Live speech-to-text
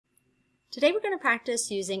Today we're going to practice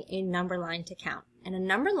using a number line to count. And a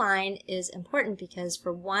number line is important because,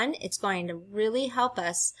 for one, it's going to really help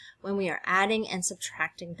us when we are adding and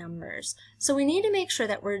subtracting numbers. So we need to make sure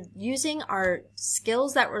that we're using our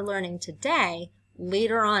skills that we're learning today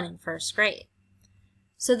later on in first grade.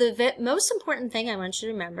 So the most important thing I want you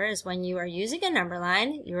to remember is when you are using a number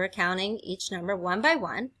line, you are counting each number one by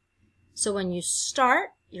one. So when you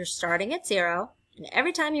start, you're starting at 0, and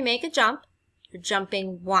every time you make a jump, you're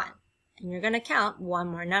jumping 1. And you're going to count one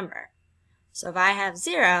more number. So if I have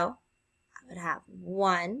 0, I would have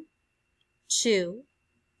 1, 2,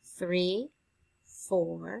 3,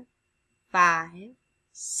 4, 5,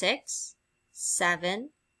 6, 7,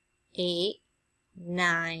 8,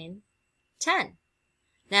 9, 10.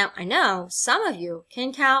 Now, I know some of you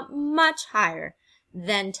can count much higher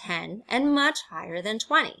than 10 and much higher than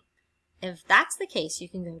 20. If that's the case, you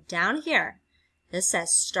can go down here. This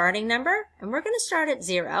says starting number, and we're going to start at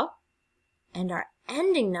 0. And our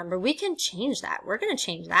ending number, we can change that. We're going to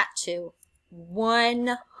change that to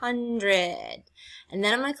 100. And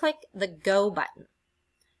then I'm going to click the Go button.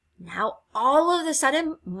 Now, all of a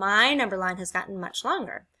sudden, my number line has gotten much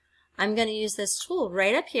longer. I'm going to use this tool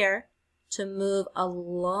right up here to move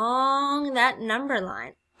along that number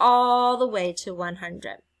line all the way to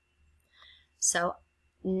 100. So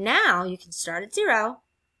now you can start at 0,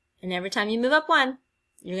 and every time you move up 1,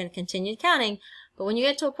 you're going to continue counting. But when you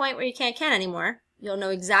get to a point where you can't count anymore, you'll know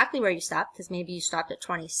exactly where you stopped, because maybe you stopped at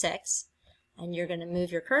 26, and you're going to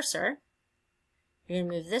move your cursor. You're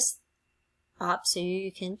going to move this up so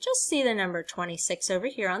you can just see the number 26 over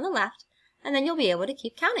here on the left, and then you'll be able to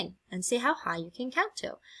keep counting and see how high you can count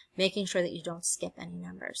to, making sure that you don't skip any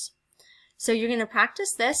numbers. So you're going to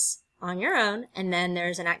practice this on your own, and then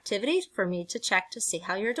there's an activity for me to check to see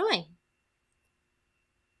how you're doing.